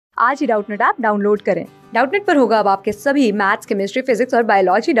आज ही Doubtnut app download करें। डाउटनट पर होगा अब आपके सभी मैथ्स, केमिस्ट्री, फिजिक्स और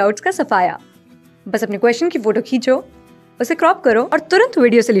बायोलॉजी डाउट्स का सफाया। बस अपने क्वेश्चन की फोटो खींचो, उसे क्रॉप करो और तुरंत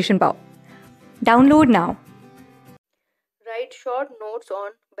वीडियो सोल्यूशन पाओ। Download now. Write short notes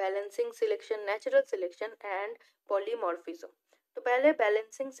on balancing selection, natural selection and polymorphism। तो पहले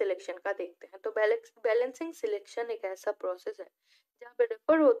बैलेंसिंग सिलेक्शन का देखते हैं। तो बैलेंसिंग सिलेक्शन एक ऐसा प्रोसेस है जहाँ पे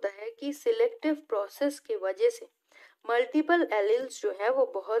रेफर होता है कि सिलेक्टिव प्रोसेस की वजह से मल्टीपल एलील्स जो है वो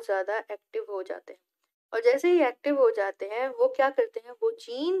बहुत ज़्यादा एक्टिव हो जाते हैं, और जैसे ही एक्टिव हो जाते हैं वो क्या करते हैं, वो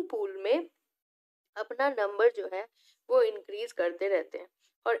जीन पूल में अपना नंबर जो है वो इंक्रीज करते रहते हैं।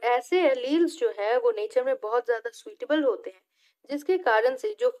 और ऐसे एलील्स जो है वो नेचर में बहुत ज़्यादा सुइटेबल होते हैं, जिसके कारण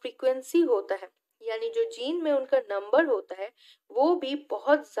से जो फ्रीक्वेंसी होता है यानी जो जीन में उनका नंबर होता है वो भी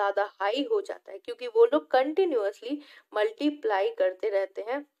बहुत ज़्यादा हाई हो जाता है, क्योंकि वो लोग कंटिन्यूअसली मल्टीप्लाई करते रहते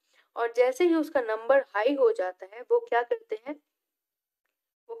हैं। और जैसे ही उसका नंबर हाई हो जाता है वो क्या करते हैं,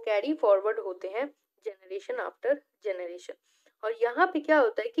 वो कैरी फॉरवर्ड होते हैं जनरेशन आफ्टर जनरेशन। और यहाँ पे क्या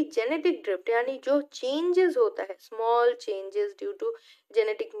होता है कि जेनेटिक ड्रिफ्ट यानी जो चेंजेस होता है, small changes due to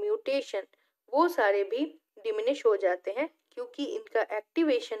genetic mutation, वो सारे भी डिमिनिश हो जाते हैं, क्योंकि इनका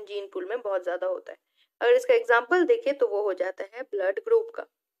एक्टिवेशन जीन पूल में बहुत ज्यादा होता है। अगर इसका एग्जांपल देखें तो वो हो जाता है ब्लड ग्रुप का,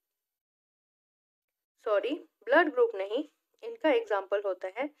 सॉरी ब्लड ग्रुप नहीं, इनका एग्जांपल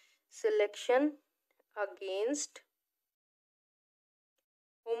होता है selection against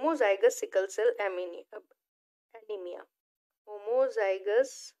homozygous sickle cell anaemia,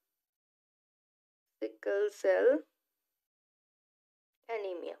 homozygous sickle cell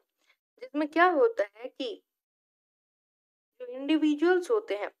anaemia, जिसमें क्या होता है कि जो इंडिविजुअल्स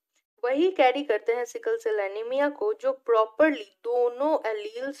होते हैं वही कैरी करते हैं सिकल सेल एनीमिया को, जो प्रॉपरली दोनों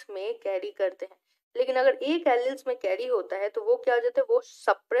एलील्स में कैरी करते हैं। लेकिन अगर एक एलील्स में कैरी होता है तो वो क्या हो जाता है, वो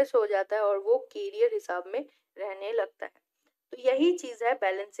सप्रेस हो जाता है और वो कैरियर हिसाब में रहने लगता है। तो यही चीज है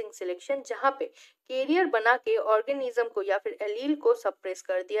बैलेंसिंग सिलेक्शन, जहाँ पे कैरियर बना के ऑर्गेनिज्म को या फिर एलील को सप्रेस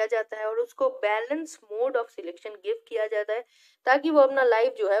कर दिया जाता है और उसको balance mode of selection give किया जाता है, ताकि वो अपना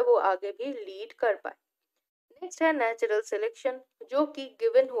लाइफ जो है वो आगे भी लीड कर पाए। नेक्स्ट है नेचुरल सिलेक्शन, जो कि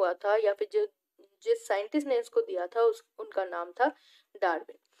गिवन हुआ था या फिर जिस साइंटिस्ट ने इसको दिया था उनका नाम था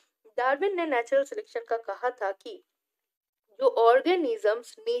डार्विन। डार्विन ने नेचुरल सिलेक्शन का कहा था कि जो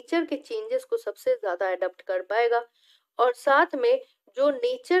ऑर्गेनिजम्स नेचर के चेंजेस को सबसे ज्यादा अडॉप्ट कर पाएगा और साथ में जो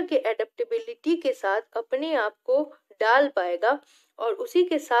नेचर के एडेप्टेबिलिटी के साथ अपने आप को डाल पाएगा और उसी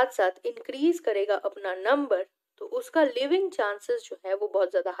के साथ साथ इंक्रीज करेगा अपना नंबर, तो उसका लिविंग चांसेस जो है वो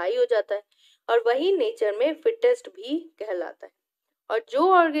बहुत ज्यादा हाई हो जाता है और वही नेचर में फिटेस्ट भी कहलाता है। और जो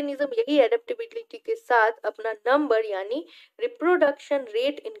ऑर्गेनिज्म यही एडेप्टेबिलिटी के साथ अपना नंबर यानी रिप्रोडक्शन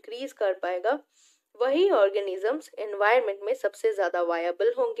रेट इंक्रीज कर पाएगा, वही ऑर्गेनिजम्स एनवायरनमेंट में सबसे ज्यादा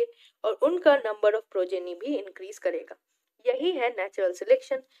वायबल होंगे और उनका नंबर ऑफ प्रोजेनी भी इंक्रीज करेगा। यही है नेचुरल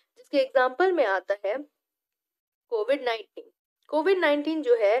सिलेक्शन, जिसके एग्जांपल में आता है कोविड-19। कोविड-19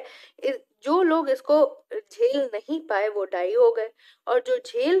 जो है, जो लोग इसको झेल नहीं पाए वो डाई हो गए, और जो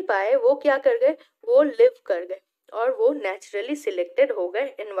झेल पाए वो क्या कर गए, वो लिव कर गए और वो नेचुरली सिलेक्टेड हो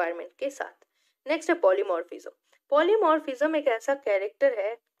गए एनवायरनमेंट के साथ। नेक्स्ट है पॉलीमॉर्फिज्म। पॉलीमॉर्फिज्म एक ऐसा कैरेक्टर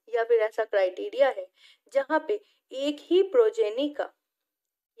है या फिर ऐसा क्राइटेरिया है जहाँ पे एक ही प्रोजेनी का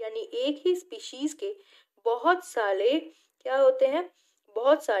यानी एक ही स्पीशीज के बहुत सारे क्या होते हैं,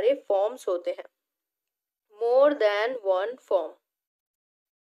 बहुत सारे फॉर्म्स होते हैं, मोर देन वन फॉर्म।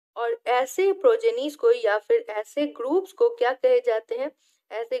 और ऐसे प्रोजेनीज को या फिर ऐसे ग्रुप्स को क्या कहे जाते हैं,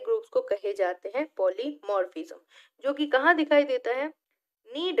 ऐसे ग्रुप्स को कहे जाते हैं पॉलीमॉर्फिज्म, जो कि कहाँ दिखाई देता है,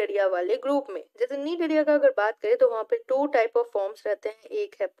 नीडरिया वाले ग्रुप में। जैसे नीडरिया का अगर बात करें तो वहां पे 2 टाइप ऑफ फॉर्म्स रहते हैं।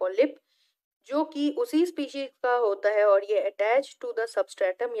 एक है पॉलिप, जो कि उसी स्पीशीज का होता है और ये अटैच टू द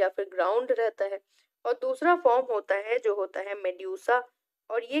सबस्ट्रेटम या फिर ग्राउंड रहता है। और दूसरा फॉर्म होता है जो होता है मेड्यूसा,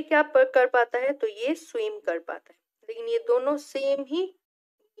 और ये क्या कर पाता है, तो ये स्विम कर पाता है। लेकिन ये दोनों सेम ही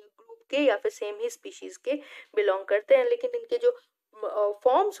ग्रुप के या फिर सेम ही स्पीशीज के बिलोंग करते हैं, लेकिन इनके जो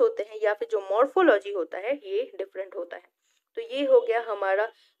फॉर्म्स होते हैं या फिर जो मॉर्फोलॉजी होता है ये डिफरेंट होता है। तो ये हो गया हमारा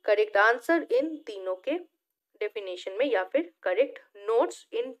करेक्ट आंसर इन तीनों के डेफिनेशन में या फिर करेक्ट नोट्स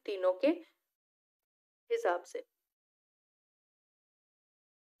इन तीनों के हिसाब से।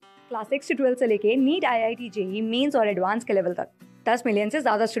 क्लास 6 से 12 से लेके नीट, IIT, JEE मेंस और एडवांस के लेवल तक 10 मिलियन से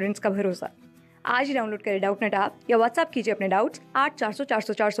ज्यादा स्टूडेंट्स का भरोसा। आज ही डाउनलोड करें डाउटनट ऐप या व्हाट्सएप कीजिए अपने डाउट्स 8400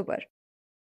 400 400 पर।